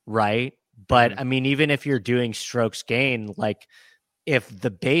 right? But I mean, even if you're doing strokes gain, like if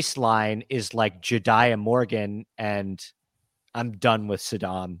the baseline is like Jediah Morgan, and I'm done with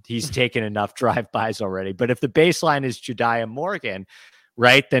Saddam, he's taken enough drive-bys already. But if the baseline is Jediah Morgan,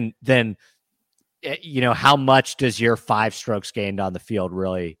 right, then you know, how much does your 5 strokes gained on the field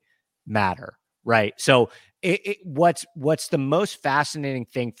really matter, right? So what's the most fascinating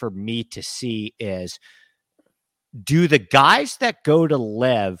thing for me to see is, do the guys that go to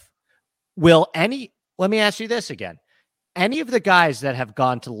live, let me ask you this again. Any of the guys that have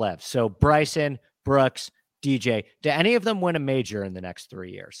gone to live, so Bryson, Brooks, DJ, do any of them win a major in the next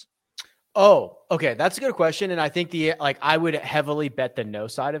 3 years? Oh, okay. That's a good question. And I think I would heavily bet the no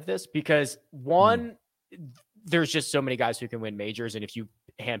side of this because one, there's just so many guys who can win majors. And if you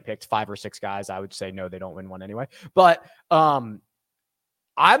handpicked 5 or 6 guys, I would say, no, they don't win one anyway. But I'm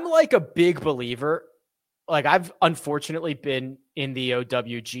like a big believer. Like I've unfortunately been in the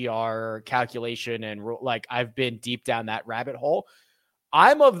OWGR calculation and like I've been deep down that rabbit hole.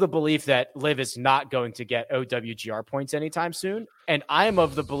 I'm of the belief that Liv is not going to get OWGR points anytime soon. And I'm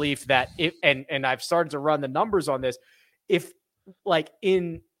of the belief that and I've started to run the numbers on this. If by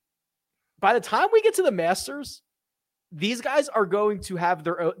the time we get to the Masters, these guys are going to have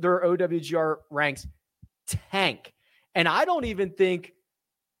their OWGR ranks tank. And I don't even think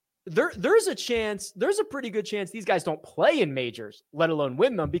there's a pretty good chance these guys don't play in majors, let alone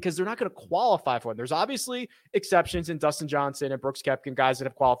win them, because they're not going to qualify for them. There's obviously exceptions in Dustin Johnson and Brooks Koepka, guys that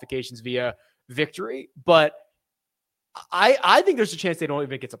have qualifications via victory, but I think there's a chance they don't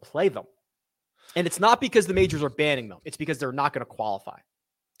even get to play them. And it's not because the majors are banning them. It's because they're not going to qualify.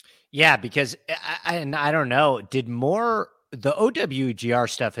 Yeah, because I don't know, the OWGR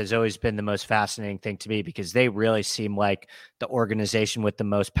stuff has always been the most fascinating thing to me because they really seem like the organization with the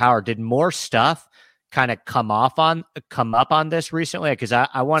most power. Did more stuff kind of come up on this recently? Because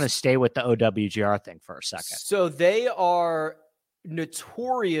I want to stay with the OWGR thing for a second. So they are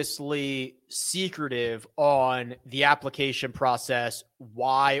notoriously secretive on the application process.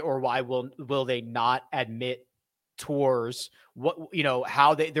 Why will they not admit tours?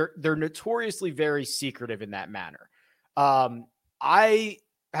 How they're notoriously very secretive in that manner. I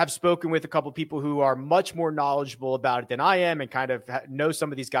have spoken with a couple of people who are much more knowledgeable about it than I am and kind of know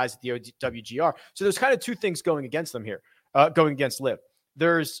some of these guys at the WGR. So there's kind of 2 things going against them here, going against Liv.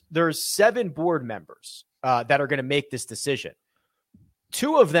 There's 7 board members that are going to make this decision.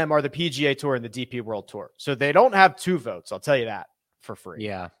 2 of them are the PGA Tour and the DP World Tour. So they don't have 2 votes. I'll tell you that for free.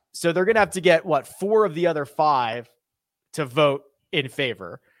 Yeah. So they're going to have to get 4 of the other 5 to vote in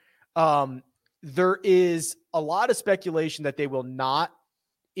favor. There is a lot of speculation that they will not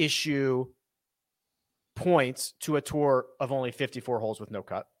issue points to a tour of only 54 holes with no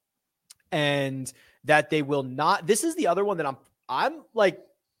cut, and that they will not. This is the other one that I'm like,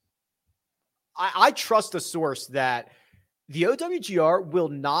 I trust a source that the OWGR will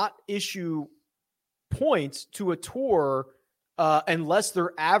not issue points to a tour unless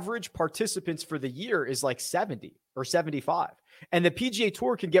their average participants for the year is like 70 or 75. And the PGA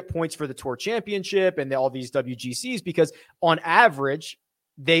Tour can get points for the Tour Championship and all these WGCs because on average,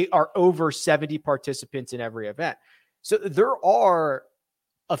 they are over 70 participants in every event. So there are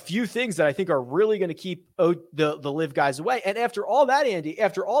a few things that I think are really going to keep the Liv guys away. And after all that, Andy,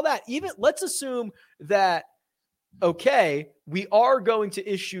 even let's assume that, okay, we are going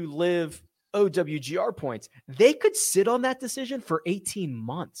to issue Liv OWGR points. They could sit on that decision for 18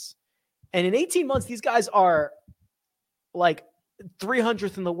 months. And in 18 months, these guys are like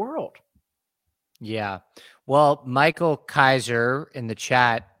 300th in the world. Yeah. Well, Michael Kaiser in the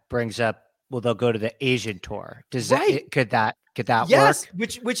chat brings up, well, they'll go to the Asian tour. Could that Yes,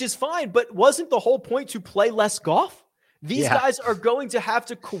 work? which is fine, but wasn't the whole point to play less golf? These guys are going to have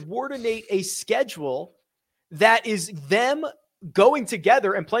to coordinate a schedule that is them going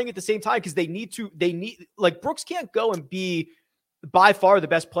together and playing at the same time, because they need like, Brooks can't go and be by far the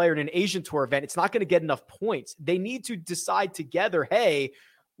best player in an Asian tour event. It's not going to get enough points. They need to decide together, hey,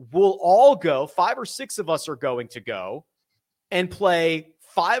 we'll all go. 5 or 6 of us are going to go and play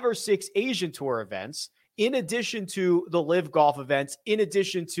 5 or 6 Asian tour events, in addition to the live golf events, in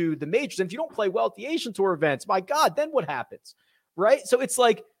addition to the majors. And if you don't play well at the Asian tour events, my God, then what happens? Right? So it's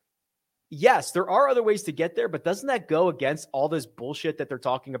like, yes, there are other ways to get there, but doesn't that go against all this bullshit that they're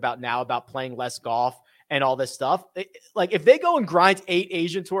talking about now about playing less golf and all this stuff? Like, if they go and grind 8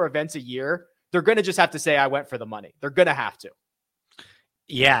 Asian tour events a year, they're going to just have to say, I went for the money. They're going to have to.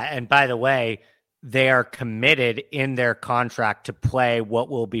 Yeah. And by the way, they are committed in their contract to play what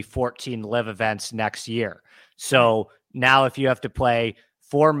will be 14 live events next year. So now if you have to play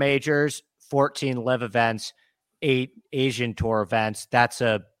 4 majors, 14 live events, 8 Asian tour events, that's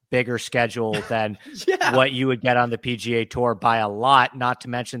a bigger schedule than what you would get on the PGA Tour by a lot, not to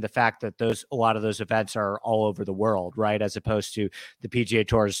mention the fact that a lot of those events are all over the world, right? As opposed to the PGA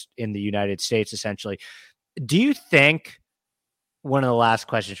Tours in the United States, essentially. Do you think, one of the last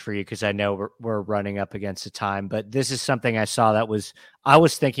questions for you, because I know we're running up against the time, but this is something I saw I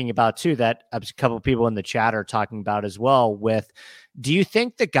was thinking about too, that a couple of people in the chat are talking about as well, do you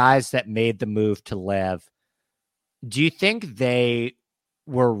think the guys that made the move to live, do you think they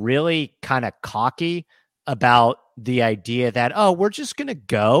were really kind of cocky about the idea that, oh, we're just going to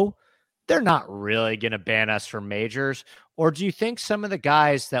go? They're not really going to ban us from majors? Or do you think some of the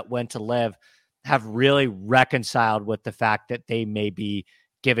guys that went to live have really reconciled with the fact that they may be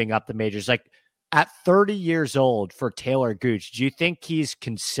giving up the majors? Like, at 30 years old for Taylor Gooch, do you think he's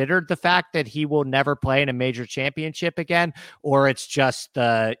considered the fact that he will never play in a major championship again? Or it's just,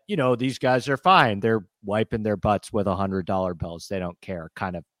 these guys are fine. They're wiping their butts with $100 bills. They don't care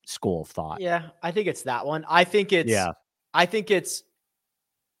kind of school of thought. Yeah, I think it's that one. I think it's,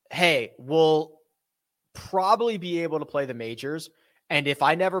 hey, we'll probably be able to play the majors. And if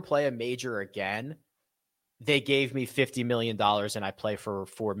I never play a major again, they gave me $50 million and I play for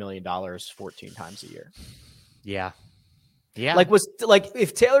 $4 million 14 times a year. Yeah. Yeah. Like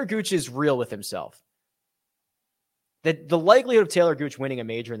if Taylor Gooch is real with himself, that the likelihood of Taylor Gooch winning a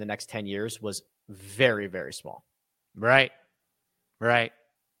major in the next 10 years was very, very small. Right. Right.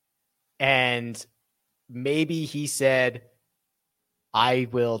 And maybe he said, I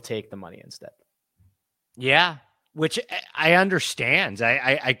will take the money instead. Yeah. Which I understand.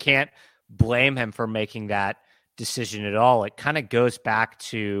 I can't blame him for making that decision at all. It kind of goes back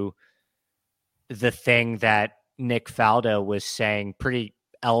to the thing that Nick Faldo was saying pretty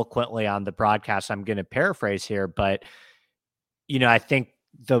eloquently on the broadcast. I'm going to paraphrase here, but I think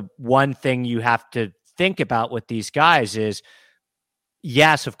the one thing you have to think about with these guys is,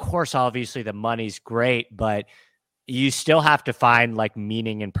 yes, of course, obviously the money's great, but you still have to find like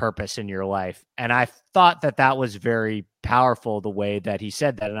meaning and purpose in your life. And I thought that was very powerful, the way that he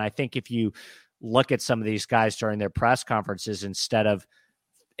said that. And I think if you look at some of these guys during their press conferences, instead of,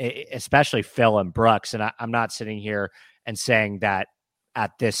 especially Phil and Brooks, and I'm not sitting here and saying that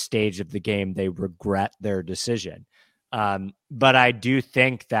at this stage of the game, they regret their decision. But I do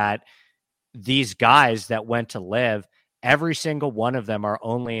think that these guys that went to live, every single one of them are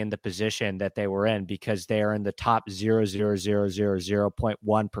only in the position that they were in because they are in the top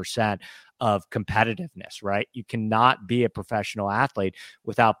 0.1% of competitiveness, right? You cannot be a professional athlete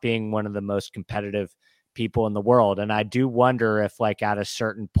without being one of the most competitive people in the world. And I do wonder if, like, at a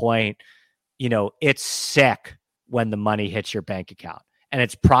certain point, it's sick when the money hits your bank account. And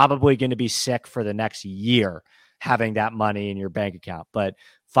it's probably going to be sick for the next year having that money in your bank account. But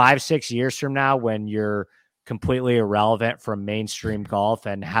 5-6 years from now, when you're completely irrelevant from mainstream golf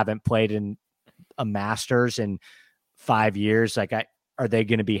and haven't played in a Masters in 5 years, like, are they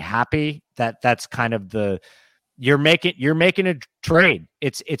going to be happy? That's kind of you're making a trade.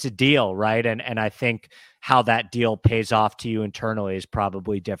 It's a deal, right? And I think how that deal pays off to you internally is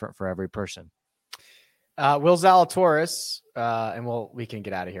probably different for every person. Will Zalatoris, and we can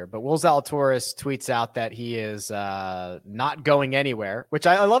get out of here, but Will Zalatoris tweets out that he is not going anywhere, which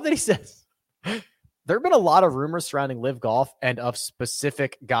I love that he says. There have been a lot of rumors surrounding Live Golf and of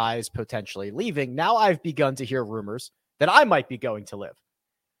specific guys potentially leaving. Now I've begun to hear rumors that I might be going to Live.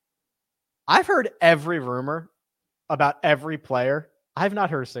 I've heard every rumor about every player. I've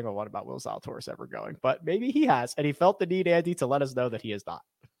not heard a single one about Will Zalatoris ever going, but maybe he has, and he felt the need, Andy, to let us know that he is not.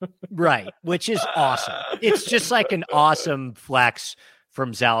 Right, which is awesome. It's just like an awesome flex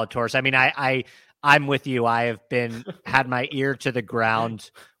from Zalatoris. I mean, I'm with you. I have had my ear to the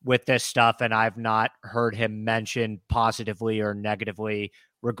ground with this stuff, and I've not heard him mention positively or negatively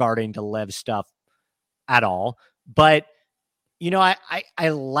regarding the live stuff at all. But I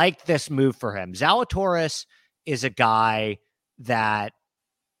like this move for him. Zalatoris is a guy that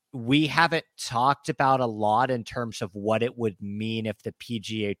we haven't talked about a lot in terms of what it would mean if the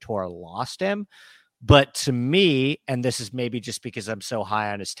PGA Tour lost him. But to me, and this is maybe just because I'm so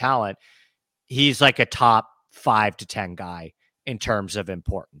high on his talent, he's like a top 5 to 10 guy in terms of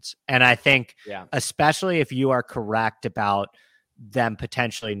importance. And I think, especially if you are correct about them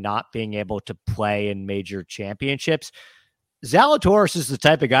potentially not being able to play in major championships, Zalatoris is the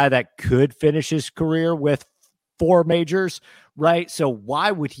type of guy that could finish his career with 4 majors, right? So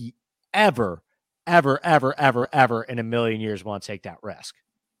why would he ever in a million years want to take that risk?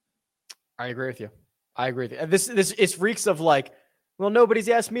 I agree with you. This it's reeks of like, well, nobody's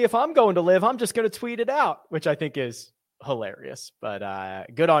asked me if I'm going to live. I'm just going to tweet it out, which I think is hilarious. But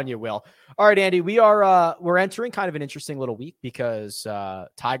good on you, Will. All right, Andy, we're entering kind of an interesting little week because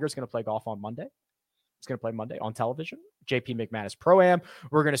Tiger's going to play golf on Monday. He's going to play Monday on television. JP McManus Pro-Am.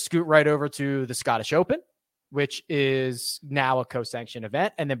 We're going to scoot right over to the Scottish Open, which is now a co-sanctioned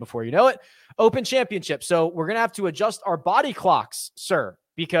event. And then before you know it, Open Championship. So we're going to have to adjust our body clocks, sir,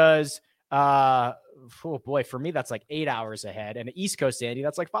 because, oh boy, for me, that's like 8 hours ahead. And East Coast, Andy,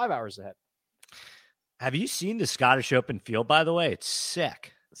 that's like 5 hours ahead. Have you seen the Scottish Open field, by the way? It's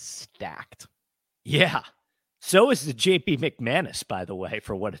sick. Stacked. Yeah. So is the JP McManus, by the way,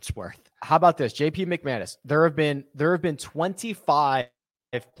 for what it's worth. How about this? JP McManus. There have been 25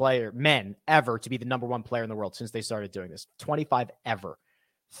 men ever to be the number 1 player in the world since they started doing this. 25 ever.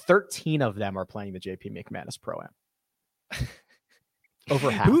 13 of them are playing the JP McManus Pro-Am. Over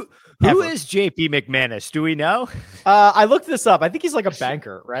half. Who is JP McManus? Do we know? I looked this up. I think he's like a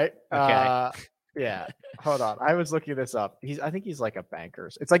banker, right? Okay. Yeah. Hold on. I was looking this up. I think he's like a banker.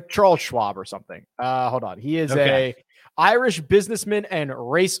 It's like Charles Schwab or something. Hold on. He is a Irish businessman and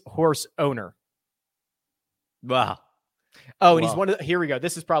racehorse owner. Wow. Oh, and he's one of here we go.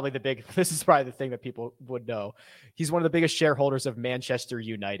 This is probably the thing that people would know. He's one of the biggest shareholders of Manchester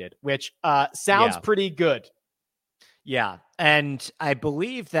United, which sounds pretty good. Yeah. And I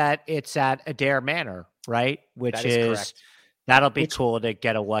believe that it's at Adair Manor, right? Which is correct. That'll be cool to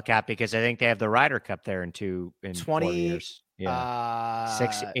get a look at because I think they have the Ryder Cup there in 20 4 years. Yeah.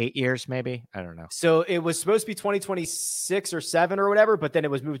 6, 8 years, maybe. I don't know. So it was supposed to be 2026 or 7 or whatever, but then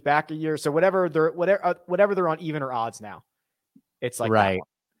it was moved back a year. So whatever they're on even or odds now. It's like right.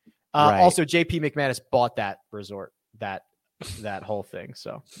 Right. Also, JP McManus bought that resort, that whole thing.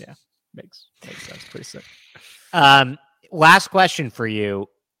 So yeah, makes sense. Pretty sick. Last question for you.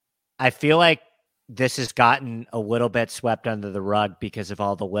 I feel like this has gotten a little bit swept under the rug because of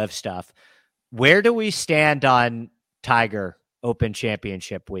all the live stuff. Where do we stand on Tiger Open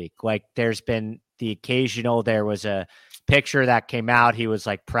Championship week? Like there's been the occasional, there was a picture that came out. He was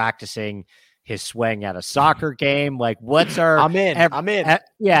like practicing his swing at a soccer game. Like what's our, I'm in.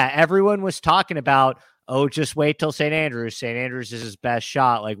 Yeah. Everyone was talking about, just wait till St. Andrews. St. Andrews is his best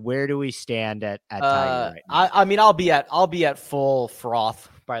shot. Like where do we stand at Tiger right now? I mean, I'll be at full froth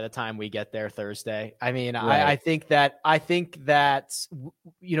by the time we get there Thursday. I mean, right. I think that, if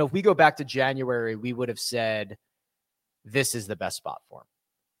we go back to January, we would have said, this is the best spot for him.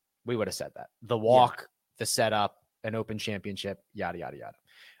 We would have said that. The walk, the setup, an Open Championship, yada, yada,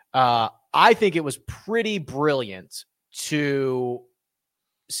 yada. I think it was pretty brilliant to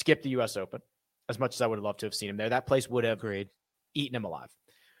skip the U.S. Open as much as I would have loved to have seen him there. That place would have eaten him alive.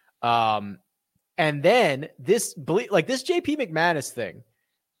 And then this JP McManus thing,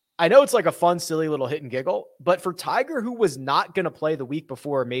 I know it's like a fun, silly little hit and giggle, but for Tiger, who was not going to play the week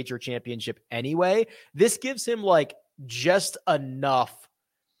before a major championship anyway, this gives him like just enough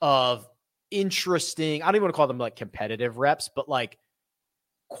of interesting, I don't even want to call them like competitive reps, but like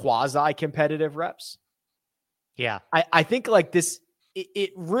quasi competitive reps. Yeah. I think like this,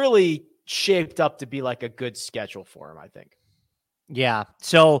 it really shaped up to be like a good schedule for him, I think. Yeah.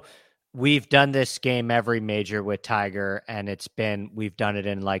 So we've done this game every major with Tiger, and we've done it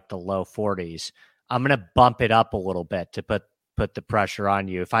in like the low 40s. I'm going to bump it up a little bit to put the pressure on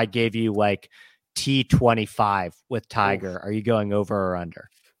you. If I gave you like T25 with Tiger, are you going over or under?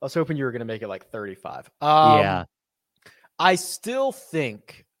 I was hoping you were going to make it like 35. Yeah. I still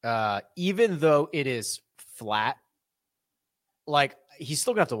think, even though it is flat, like he's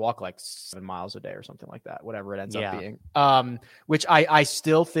still gonna have to walk like 7 miles a day or something like that, whatever it ends up being. Which I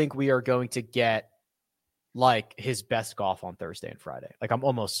still think we are going to get like his best golf on Thursday and Friday. Like I'm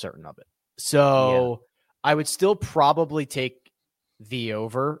almost certain of it. So I would still probably take the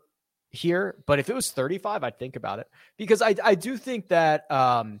over here, but if it was 35, I'd think about it, because I do think that,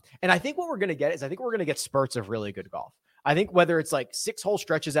 and I think what we're going to get is, I think we're going to get spurts of really good golf. I think whether it's like 6-hole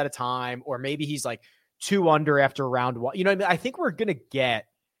stretches at a time, or maybe he's like 2 under after round 1, you know what I mean? I think we're going to get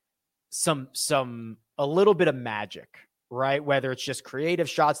a little bit of magic, right? Whether it's just creative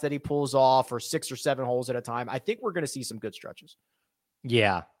shots that he pulls off, or 6 or 7 holes at a time. I think we're going to see some good stretches.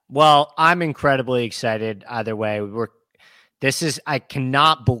 Yeah. Well, I'm incredibly excited either way. I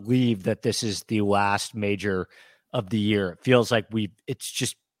cannot believe that this is the last major of the year. It feels like it's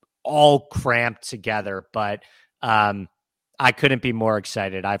just all cramped together, but I couldn't be more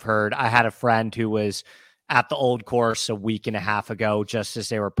excited. I had a friend who was at the Old Course a week and a half ago, just as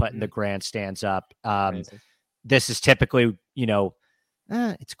they were putting the grandstands up. This is typically,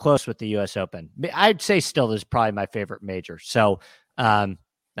 it's close with the U.S. Open. I'd say still this is probably my favorite major. So I'm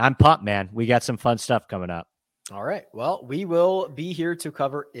pumped, man. We got some fun stuff coming up. All right. Well, we will be here to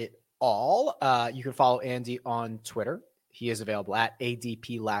cover it all. You can follow Andy on Twitter. He is available at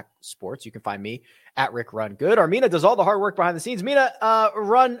ADPLAC Sports. You can find me at Rick Run Good. Armina does all the hard work behind the scenes. Mina,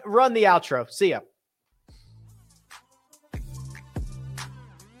 run the outro. See ya.